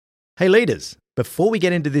Hey leaders, before we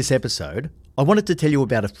get into this episode, I wanted to tell you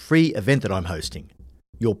about a free event that I'm hosting,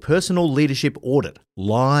 your Personal Leadership Audit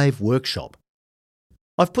live workshop.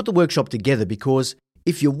 I've put the workshop together because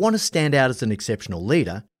if you want to stand out as an exceptional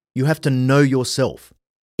leader, you have to know yourself,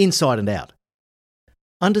 inside and out.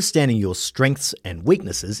 Understanding your strengths and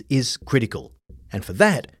weaknesses is critical, and for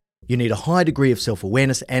that, you need a high degree of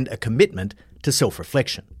self-awareness and a commitment to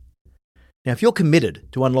self-reflection. Now, if you're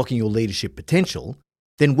committed to unlocking your leadership potential,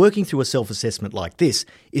 then working through a self-assessment like this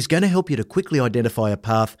is going to help you to quickly identify a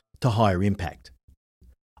path to higher impact.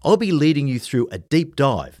 I'll be leading you through a deep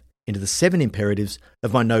dive into the 7 imperatives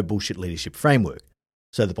of my No Bullshit Leadership Framework,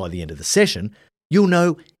 so that by the end of the session, you'll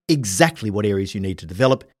know exactly what areas you need to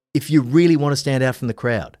develop if you really want to stand out from the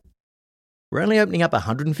crowd. We're only opening up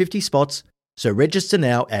 150 spots, so register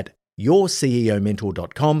now at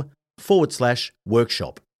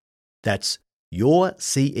yourceomentor.com/workshop. That's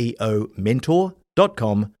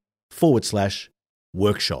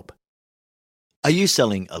yourceomentor.com/workshop. Are you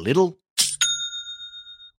selling a little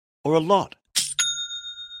or a lot?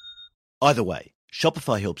 Either way,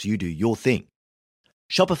 Shopify helps you do your thing.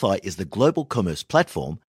 Shopify is the global commerce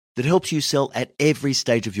platform that helps you sell at every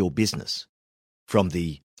stage of your business. From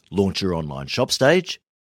the launch your online shop stage,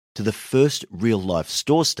 to the first real-life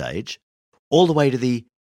store stage, all the way to the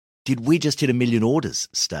did we just hit 1 million orders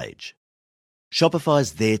stage.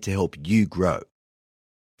 Shopify's there to help you grow.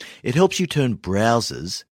 It helps you turn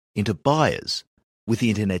browsers into buyers with the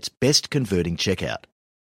internet's best converting checkout.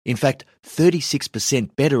 In fact,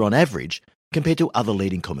 36% better on average compared to other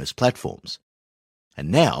leading commerce platforms. And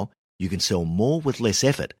now you can sell more with less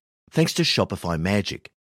effort thanks to Shopify Magic,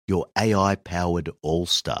 your AI-powered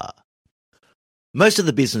all-star. Most of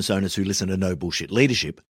the business owners who listen to No Bullshit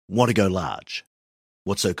Leadership want to go large.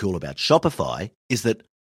 What's so cool about Shopify is that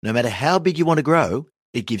no matter how big you want to grow,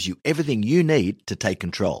 it gives you everything you need to take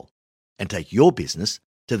control and take your business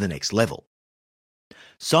to the next level.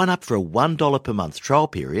 Sign up for a $1 per month trial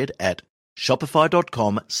period at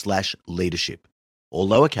shopify.com/leadership, all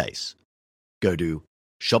lowercase. Go to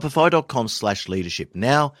shopify.com/leadership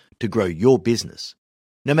now to grow your business,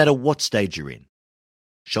 no matter what stage you're in.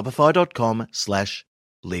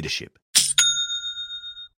 Shopify.com/leadership.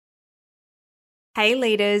 Hey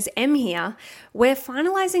leaders, Em here. We're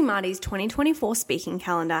finalising Marty's 2024 speaking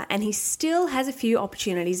calendar and he still has a few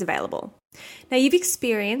opportunities available. Now you've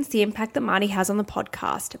experienced the impact that Marty has on the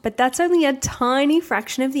podcast, but that's only a tiny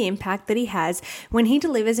fraction of the impact that he has when he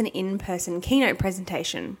delivers an in-person keynote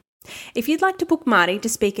presentation. If you'd like to book Marty to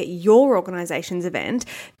speak at your organisation's event,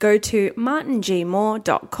 go to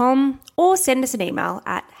martingmoore.com or send us an email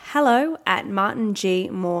at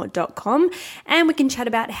hello@martingmoore.com and we can chat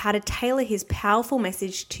about how to tailor his powerful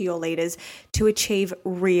message to your leaders to achieve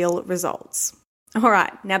real results. All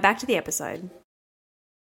right, now back to the episode.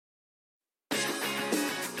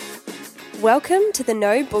 Welcome to the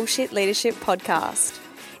No Bullshit Leadership Podcast.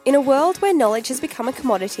 In a world where knowledge has become a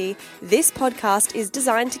commodity, this podcast is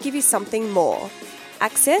designed to give you something more.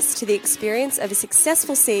 Access to the experience of a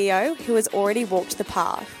successful CEO who has already walked the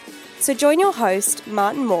path. So join your host,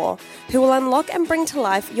 Martin Moore, who will unlock and bring to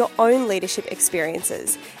life your own leadership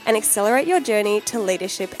experiences and accelerate your journey to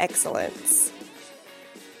leadership excellence.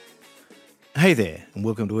 Hey there, and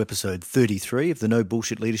welcome to episode 33 of the No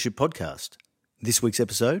Bullshit Leadership Podcast. This week's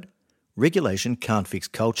episode, Regulation Can't Fix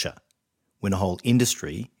Culture, when a whole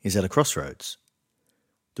industry is at a crossroads.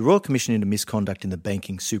 The Royal Commission into Misconduct in the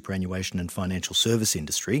Banking, Superannuation and Financial Service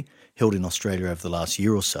Industry, held in Australia over the last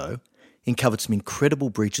year or so, uncovered some incredible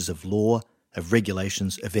breaches of law, of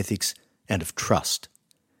regulations, of ethics and of trust.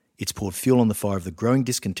 It's poured fuel on the fire of the growing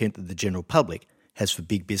discontent that the general public has for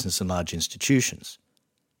big business and large institutions.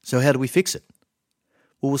 So how do we fix it?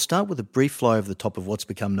 Well, we'll start with a brief fly over the top of what's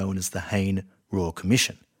become known as the Hayne Royal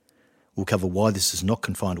Commission. We'll cover why this is not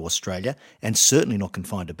confined to Australia and certainly not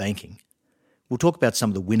confined to banking. We'll talk about some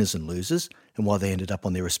of the winners and losers and why they ended up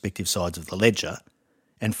on their respective sides of the ledger.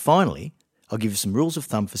 And finally, I'll give you some rules of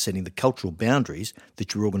thumb for setting the cultural boundaries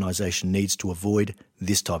that your organisation needs to avoid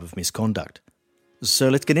this type of misconduct. So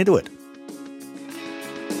let's get into it.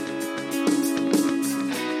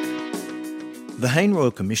 The Hayne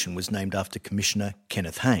Royal Commission was named after Commissioner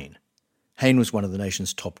Kenneth Hayne. Hayne was one of the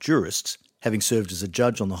nation's top jurists, having served as a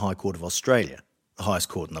judge on the High Court of Australia, the highest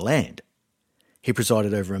court in the land. He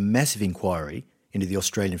presided over a massive inquiry into the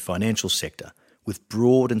Australian financial sector with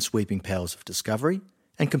broad and sweeping powers of discovery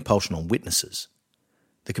and compulsion on witnesses.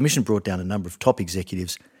 The Commission brought down a number of top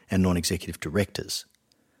executives and non-executive directors.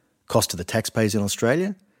 Cost to the taxpayers in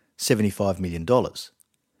Australia? $75 million.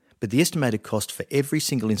 But the estimated cost for every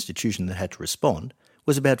single institution that had to respond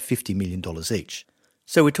was about $50 million each.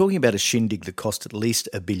 So we're talking about a shindig that cost at least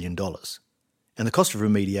 $1 billion. And the cost of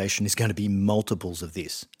remediation is going to be multiples of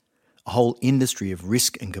this. A whole industry of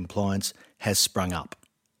risk and compliance has sprung up.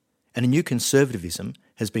 And a new conservatism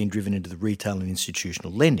has been driven into the retail and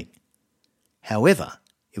institutional lending. However,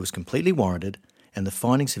 it was completely warranted, and the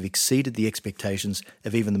findings have exceeded the expectations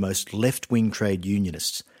of even the most left-wing trade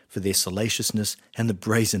unionists for their salaciousness and the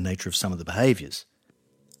brazen nature of some of the behaviours.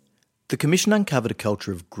 The Commission uncovered a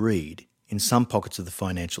culture of greed in some pockets of the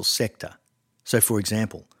financial sector. So, for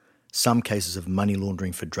example, some cases of money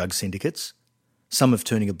laundering for drug syndicates, some of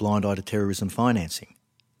turning a blind eye to terrorism financing,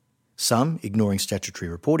 some ignoring statutory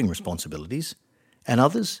reporting responsibilities, and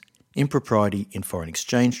others impropriety in foreign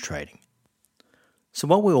exchange trading. So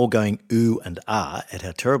while we're all going ooh and ah at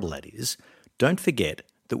how terrible that is, don't forget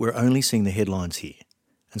that we're only seeing the headlines here,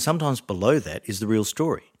 and sometimes below that is the real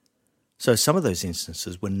story. So some of those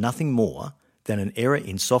instances were nothing more than an error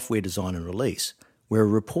in software design and release where a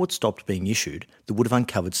report stopped being issued that would have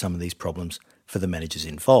uncovered some of these problems for the managers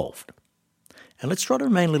involved. And let's try to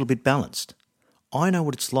remain a little bit balanced. I know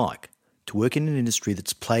what it's like to work in an industry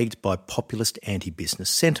that's plagued by populist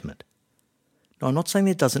anti-business sentiment. Now, I'm not saying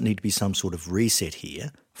there doesn't need to be some sort of reset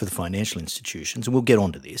here for the financial institutions, and we'll get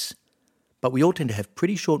onto this, but we all tend to have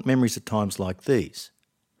pretty short memories at times like these.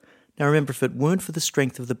 Now remember, if it weren't for the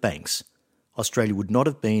strength of the banks, Australia would not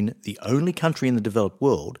have been the only country in the developed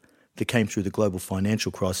world that came through the global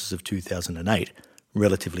financial crisis of 2008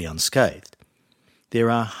 relatively unscathed.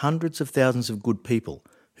 There are hundreds of thousands of good people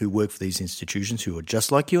who work for these institutions who are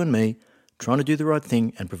just like you and me, trying to do the right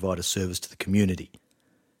thing and provide a service to the community.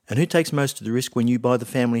 And who takes most of the risk when you buy the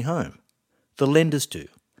family home? The lenders do.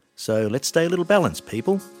 So let's stay a little balanced,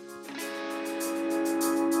 people.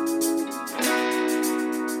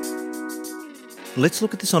 Let's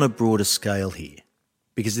look at this on a broader scale here,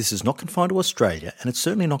 because this is not confined to Australia and it's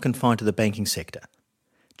certainly not confined to the banking sector.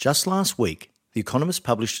 Just last week, The Economist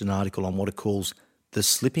published an article on what it calls the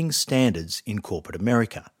slipping standards in corporate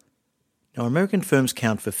America. Now, American firms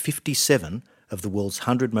count for 57 of the world's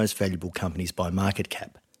 100 most valuable companies by market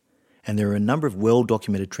cap, and there are a number of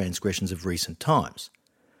well-documented transgressions of recent times.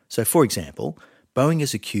 So, for example, Boeing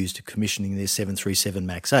is accused of commissioning their 737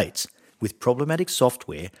 MAX 8s with problematic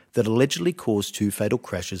software that allegedly caused 2 fatal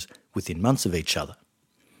crashes within months of each other.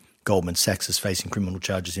 Goldman Sachs is facing criminal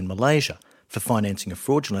charges in Malaysia for financing a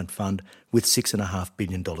fraudulent fund with $6.5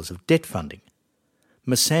 billion of debt funding.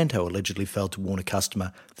 Monsanto allegedly failed to warn a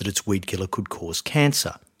customer that its weed killer could cause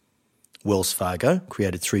cancer. Wells Fargo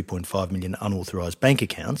created 3.5 million unauthorised bank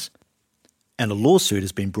accounts, and a lawsuit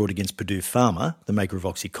has been brought against Purdue Pharma, the maker of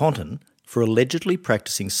OxyContin, for allegedly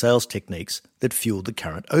practising sales techniques that fueled the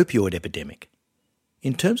current opioid epidemic.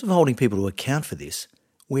 In terms of holding people to account for this,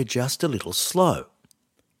 we're just a little slow.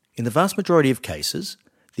 In the vast majority of cases,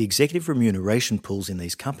 the executive remuneration pools in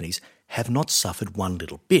these companies have not suffered one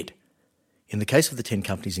little bit. In the case of the 10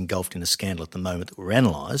 companies engulfed in a scandal at the moment that were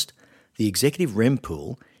analysed, the executive REM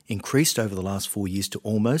pool increased over the last 4 years to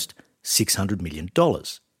almost $600 million.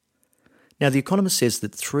 Now, The Economist says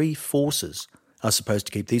that 3 forces are supposed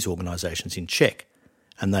to keep these organisations in check,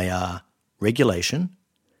 and they are regulation,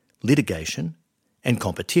 litigation, and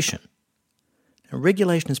competition. Now,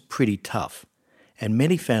 regulation is pretty tough, and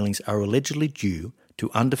many failings are allegedly due to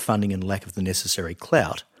underfunding and lack of the necessary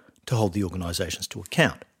clout to hold the organisations to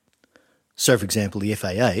account. So, for example, the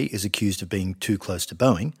FAA is accused of being too close to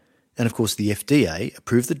Boeing, and of course the FDA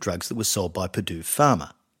approved the drugs that were sold by Purdue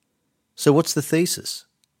Pharma. So what's the thesis?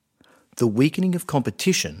 The weakening of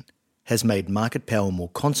competition has made market power more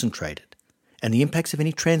concentrated, and the impacts of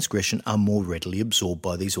any transgression are more readily absorbed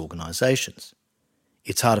by these organisations.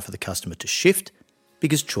 It's harder for the customer to shift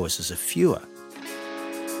because choices are fewer.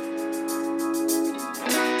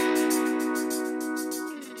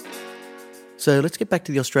 So let's get back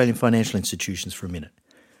to the Australian financial institutions for a minute.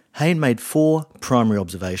 Hayne made 4 primary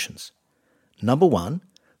observations. Number 1,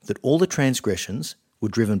 that all the transgressions were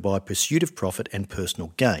driven by pursuit of profit and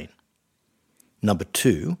personal gain. Number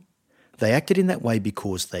 2, they acted in that way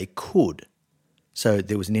because they could. So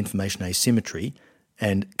there was an information asymmetry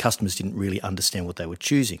and customers didn't really understand what they were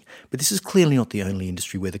choosing. But this is clearly not the only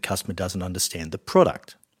industry where the customer doesn't understand the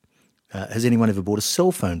product. Has anyone ever bought a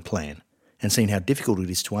cell phone plan and seen how difficult it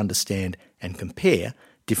is to understand and compare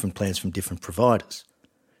different plans from different providers?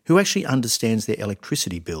 Who actually understands their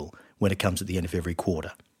electricity bill when it comes at the end of every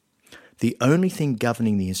quarter? The only thing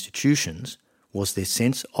governing the institutions was their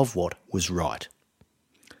sense of what was right.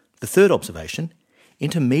 The third observation,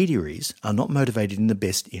 intermediaries are not motivated in the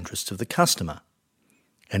best interests of the customer.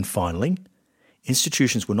 And finally,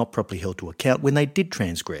 institutions were not properly held to account when they did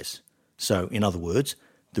transgress. So, in other words,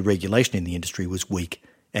 the regulation in the industry was weak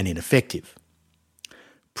and ineffective.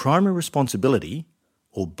 Primary responsibility,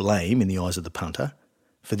 or blame in the eyes of the punter,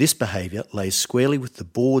 for this behaviour lays squarely with the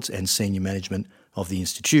boards and senior management of the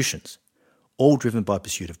institutions, all driven by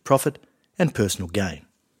pursuit of profit and personal gain.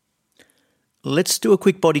 Let's do a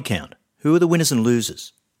quick body count. Who are the winners and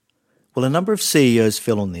losers? Well, a number of CEOs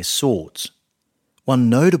fell on their swords. One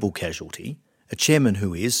notable casualty, a chairman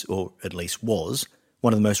who is, or at least was,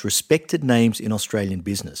 one of the most respected names in Australian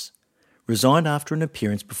business, resigned after an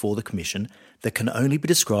appearance before the Commission that can only be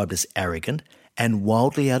described as arrogant and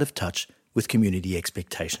wildly out of touch with community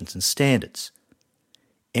expectations and standards.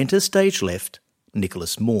 Enter stage left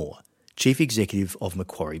Nicholas Moore, Chief Executive of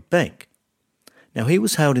Macquarie Bank. Now, he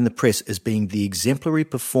was hailed in the press as being the exemplary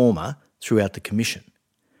performer throughout the Commission.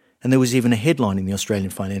 And there was even a headline in the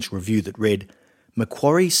Australian Financial Review that read,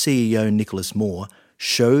 Macquarie CEO Nicholas Moore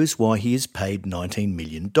shows why he is paid $19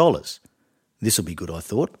 million. This'll be good, I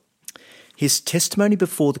thought. His testimony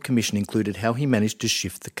before the Commission included how he managed to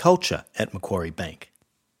shift the culture at Macquarie Bank.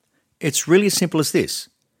 It's really as simple as this.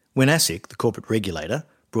 When ASIC, the corporate regulator,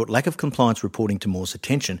 brought lack of compliance reporting to Moore's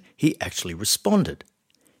attention, he actually responded.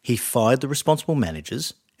 He fired the responsible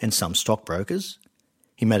managers and some stockbrokers.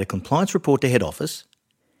 He made a compliance report to head office.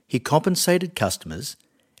 He compensated customers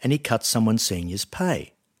and he cut someone senior's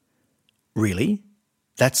pay. Really?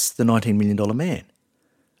 That's the $19 million man.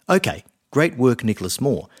 Okay, great work, Nicholas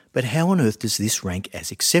Moore, but how on earth does this rank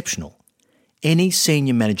as exceptional? Any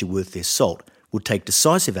senior manager worth their salt would take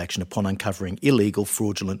decisive action upon uncovering illegal,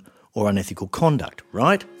 fraudulent or unethical conduct,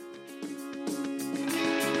 right?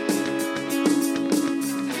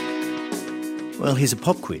 Well, here's a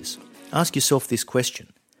pop quiz. Ask yourself this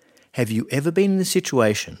question. Have you ever been in a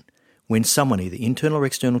situation when someone, either internal or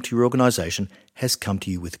external to your organisation, has come to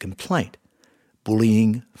you with a complaint?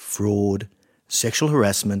 Bullying, fraud, sexual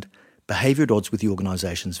harassment, behaviour at odds with the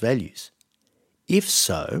organisation's values. If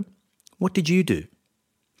so, what did you do?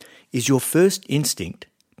 Is your first instinct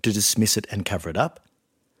to dismiss it and cover it up?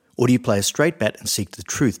 Or do you play a straight bat and seek the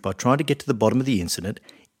truth by trying to get to the bottom of the incident,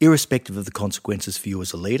 irrespective of the consequences for you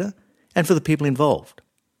as a leader and for the people involved?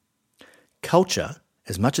 Culture,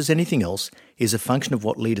 as much as anything else, is a function of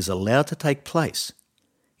what leaders allow to take place.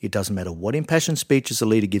 It doesn't matter what impassioned speeches a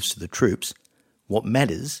leader gives to the troops. What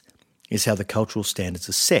matters is how the cultural standards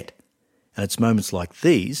are set. And it's moments like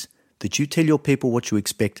these that you tell your people what you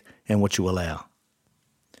expect and what you allow.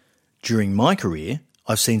 During my career,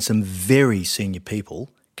 I've seen some very senior people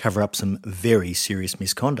cover up some very serious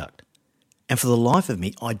misconduct. And for the life of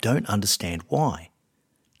me, I don't understand why.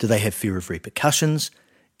 Do they have fear of repercussions?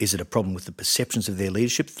 Is it a problem with the perceptions of their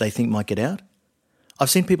leadership that they think might get out? I've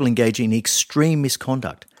seen people engage in extreme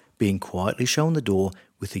misconduct, being quietly shown the door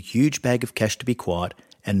with a huge bag of cash to be quiet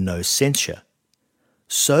and no censure.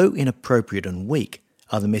 So inappropriate and weak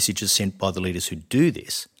are the messages sent by the leaders who do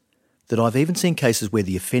this that I've even seen cases where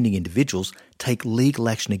the offending individuals take legal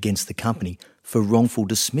action against the company for wrongful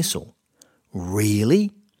dismissal.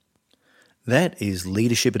 Really? That is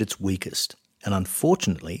leadership at its weakest, and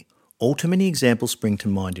unfortunately, all too many examples spring to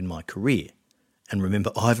mind in my career. And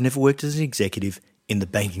remember, I've never worked as an executive in the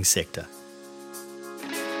banking sector.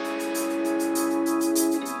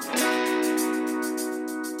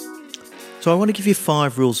 So I want to give you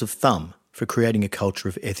 5 rules of thumb for creating a culture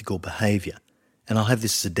of ethical behaviour. And I'll have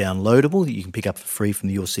this as a downloadable that you can pick up for free from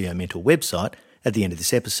the Your CEO Mentor website at the end of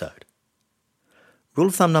this episode. Rule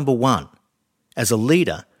of thumb number 1. As a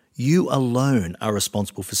leader, you alone are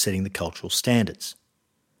responsible for setting the cultural standards.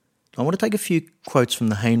 I want to take a few quotes from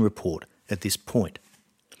the Hayne report at this point.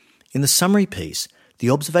 In the summary piece, the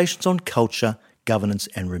observations on culture, governance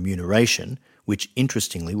and remuneration, which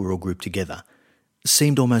interestingly were all grouped together,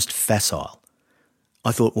 seemed almost facile.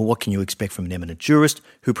 I thought, well, what can you expect from an eminent jurist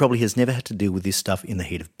who probably has never had to deal with this stuff in the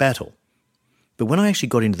heat of battle? But when I actually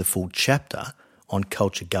got into the full chapter on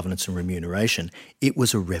culture, governance and remuneration, it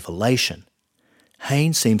was a revelation.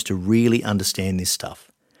 Hayne seems to really understand this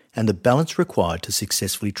stuff and the balance required to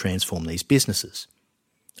successfully transform these businesses.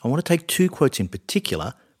 I want to take 2 quotes in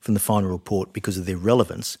particular from the final report because of their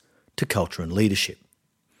relevance to culture and leadership.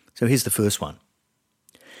 So here's the first one.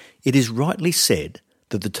 It is rightly said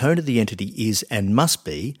that the tone of the entity is and must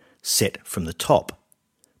be set from the top,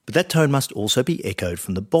 but that tone must also be echoed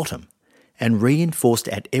from the bottom and reinforced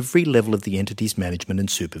at every level of the entity's management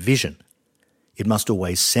and supervision. It must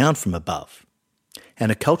always sound from above.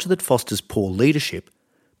 And a culture that fosters poor leadership,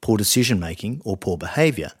 poor decision-making or poor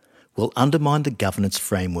behaviour will undermine the governance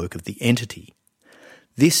framework of the entity.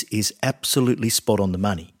 This is absolutely spot on the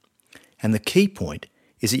money. And the key point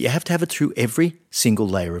is that you have to have it through every single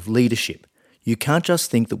layer of leadership. You can't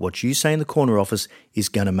just think that what you say in the corner office is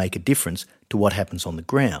going to make a difference to what happens on the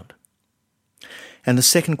ground. And the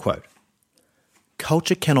second quote,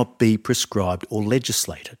 Culture cannot be prescribed or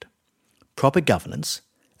legislated. Proper governance,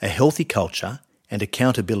 a healthy culture, and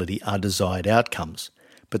accountability are desired outcomes,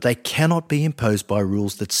 but they cannot be imposed by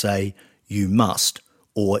rules that say you must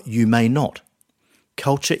or you may not.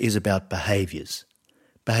 Culture is about behaviours.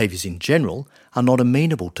 Behaviours in general are not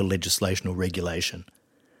amenable to legislation or regulation.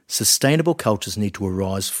 Sustainable cultures need to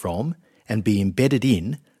arise from and be embedded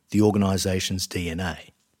in the organisation's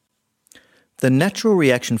DNA. The natural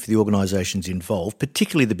reaction for the organisations involved,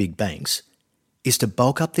 particularly the big banks, is to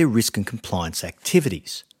bulk up their risk and compliance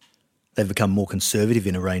activities. They've become more conservative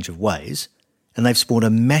in a range of ways, and they've spawned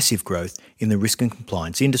a massive growth in the risk and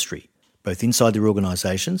compliance industry, both inside their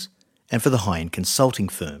organisations and for the high-end consulting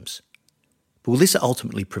firms. But will this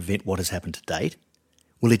ultimately prevent what has happened to date?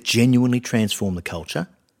 Will it genuinely transform the culture?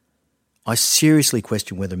 I seriously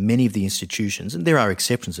question whether many of the institutions, and there are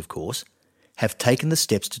exceptions of course, have taken the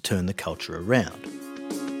steps to turn the culture around.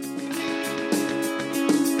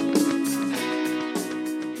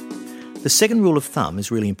 The second rule of thumb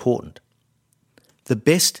is really important. The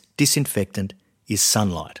best disinfectant is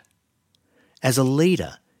sunlight. As a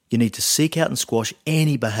leader, you need to seek out and squash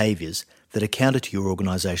any behaviours that are counter to your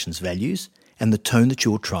organisation's values and the tone that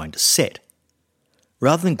you're trying to set.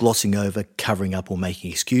 Rather than glossing over, covering up or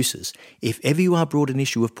making excuses, if ever you are brought an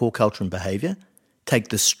issue of poor culture and behaviour, take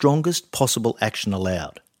the strongest possible action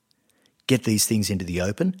allowed. Get these things into the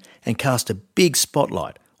open and cast a big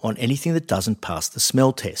spotlight on anything that doesn't pass the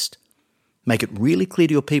smell test. Make it really clear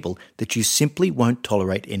to your people that you simply won't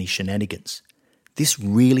tolerate any shenanigans. This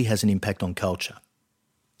really has an impact on culture.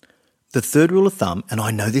 The third rule of thumb, and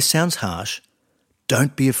I know this sounds harsh,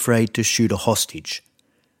 don't be afraid to shoot a hostage.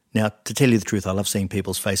 Now, to tell you the truth, I love seeing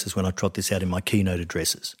people's faces when I trot this out in my keynote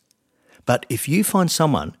addresses. But if you find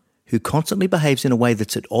someone who constantly behaves in a way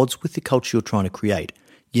that's at odds with the culture you're trying to create,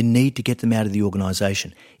 you need to get them out of the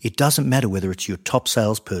organisation. It doesn't matter whether it's your top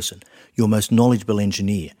salesperson, your most knowledgeable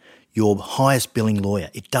engineer, your highest billing lawyer.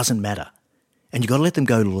 It doesn't matter. And you've got to let them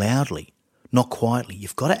go loudly, not quietly.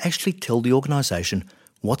 You've got to actually tell the organisation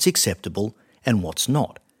what's acceptable and what's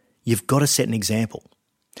not. You've got to set an example.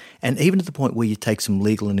 And even to the point where you take some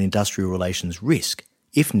legal and industrial relations risk,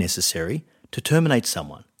 if necessary, to terminate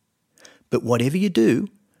someone. But whatever you do,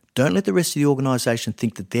 don't let the rest of the organisation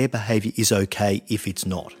think that their behaviour is okay if it's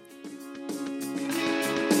not.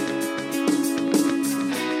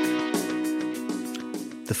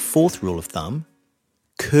 The fourth rule of thumb,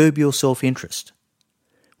 curb your self-interest.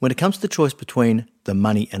 When it comes to the choice between the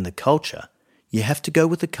money and the culture, you have to go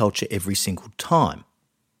with the culture every single time.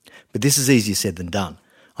 But this is easier said than done.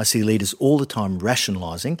 I see leaders all the time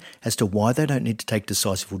rationalising as to why they don't need to take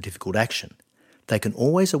decisive or difficult action. They can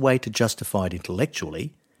always away to justify it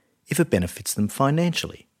intellectually if it benefits them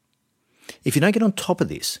financially. If you don't get on top of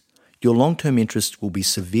this, your long-term interests will be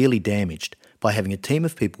severely damaged by having a team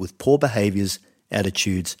of people with poor behaviours,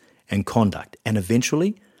 attitudes and conduct, and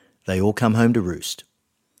eventually they all come home to roost.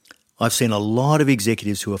 I've seen a lot of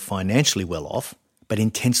executives who are financially well off but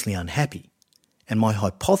intensely unhappy, and my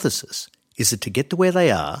hypothesis is that to get to where they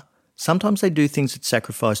are, sometimes they do things that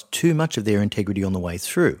sacrifice too much of their integrity on the way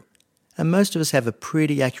through, and most of us have a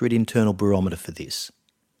pretty accurate internal barometer for this.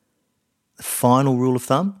 The final rule of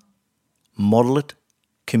thumb, model it,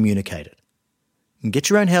 communicate it. And get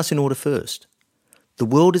your own house in order first. The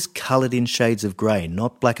world is coloured in shades of grey,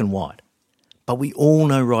 not black and white. But we all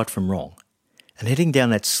know right from wrong. And heading down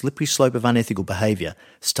that slippery slope of unethical behaviour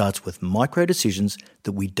starts with micro decisions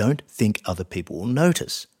that we don't think other people will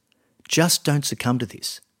notice. Just don't succumb to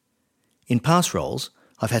this. In past roles,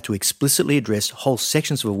 I've had to explicitly address whole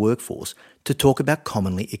sections of a workforce to talk about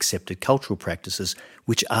commonly accepted cultural practices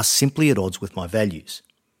which are simply at odds with my values.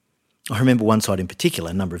 I remember one site in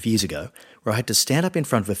particular a number of years ago where I had to stand up in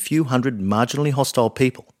front of a few hundred marginally hostile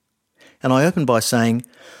people. And I opened by saying,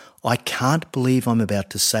 I can't believe I'm about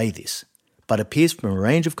to say this, but it appears from a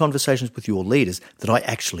range of conversations with your leaders that I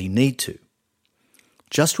actually need to.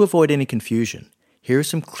 Just to avoid any confusion, here are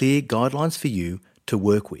some clear guidelines for you to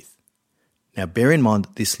work with. Now bear in mind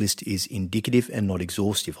that this list is indicative and not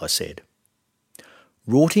exhaustive, I said.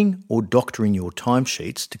 Rorting or doctoring your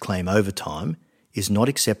timesheets to claim overtime is not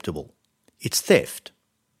acceptable. It's theft.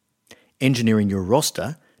 Engineering your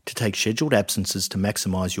roster to take scheduled absences to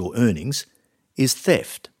maximise your earnings is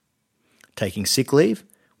theft. Taking sick leave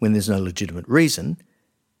when there's no legitimate reason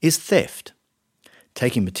is theft.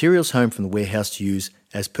 Taking materials home from the warehouse to use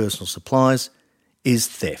as personal supplies is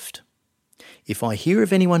theft. If I hear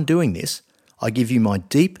of anyone doing this, I give you my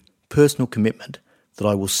deep personal commitment that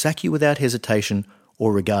I will sack you without hesitation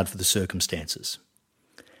or regard for the circumstances.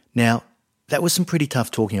 Now, that was some pretty tough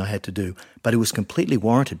talking I had to do, but it was completely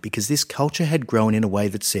warranted because this culture had grown in a way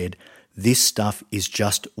that said, This stuff is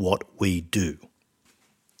just what we do.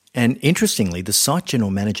 And interestingly, the site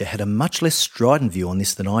general manager had a much less strident view on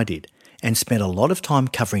this than I did, and spent a lot of time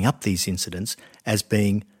covering up these incidents as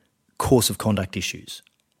being course of conduct issues.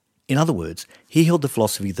 In other words, he held the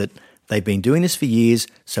philosophy that they've been doing this for years,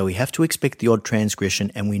 so we have to expect the odd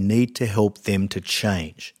transgression and we need to help them to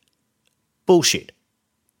change. Bullshit.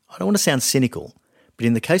 I don't want to sound cynical, but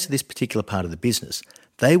in the case of this particular part of the business,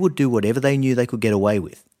 they would do whatever they knew they could get away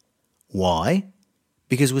with. Why?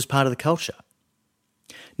 Because it was part of the culture.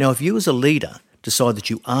 Now, if you as a leader decide that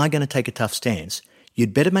you are going to take a tough stance,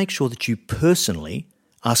 you'd better make sure that you personally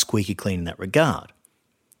are squeaky clean in that regard.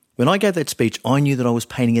 When I gave that speech, I knew that I was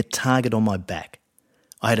painting a target on my back.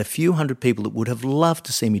 I had a few hundred people that would have loved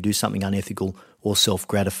to see me do something unethical or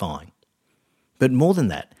self-gratifying. But more than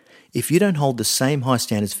that, if you don't hold the same high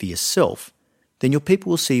standards for yourself, then your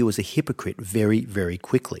people will see you as a hypocrite very, very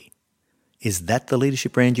quickly. Is that the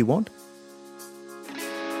leadership brand you want?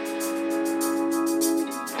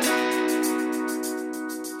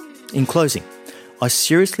 In closing, I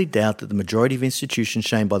seriously doubt that the majority of institutions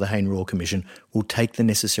shamed by the Hayne Royal Commission will take the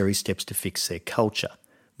necessary steps to fix their culture.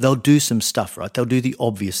 They'll do some stuff, right? They'll do the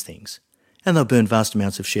obvious things. And they'll burn vast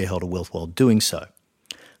amounts of shareholder wealth while doing so.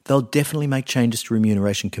 They'll definitely make changes to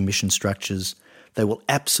remuneration commission structures. They will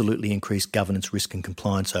absolutely increase governance, risk and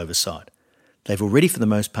compliance oversight. They've already, for the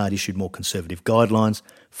most part, issued more conservative guidelines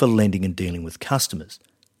for lending and dealing with customers.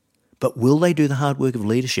 But will they do the hard work of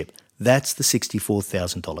leadership? That's the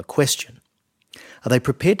 $64,000 question. Are they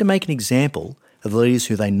prepared to make an example of the leaders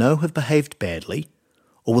who they know have behaved badly,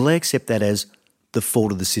 or will they accept that as the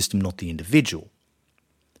fault of the system, not the individual?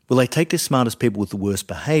 Will they take the smartest people with the worst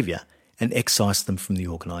behaviour and excise them from the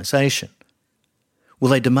organisation? Will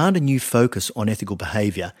they demand a new focus on ethical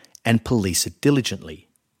behaviour and police it diligently?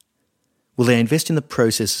 Will they invest in the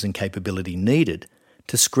processes and capability needed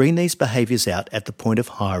to screen these behaviours out at the point of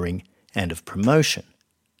hiring and of promotion?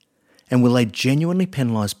 And will they genuinely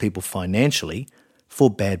penalise people financially for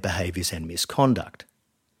bad behaviours and misconduct?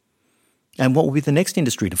 And what will be the next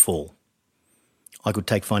industry to fall? I could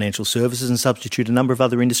take financial services and substitute a number of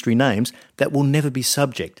other industry names that will never be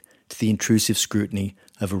subject to the intrusive scrutiny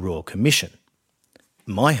of a Royal Commission.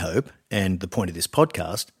 My hope, and the point of this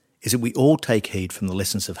podcast, is that we all take heed from the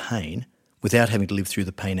lessons of Hayne without having to live through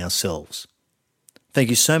the pain ourselves. Thank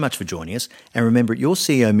you so much for joining us, and remember, at Your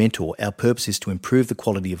CEO Mentor, our purpose is to improve the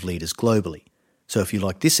quality of leaders globally. So if you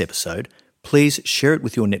like this episode, please share it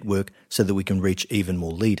with your network so that we can reach even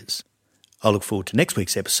more leaders. I look forward to next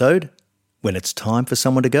week's episode, when it's time for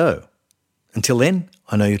someone to go. Until then,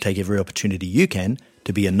 I know you'll take every opportunity you can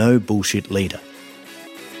to be a no bullshit leader.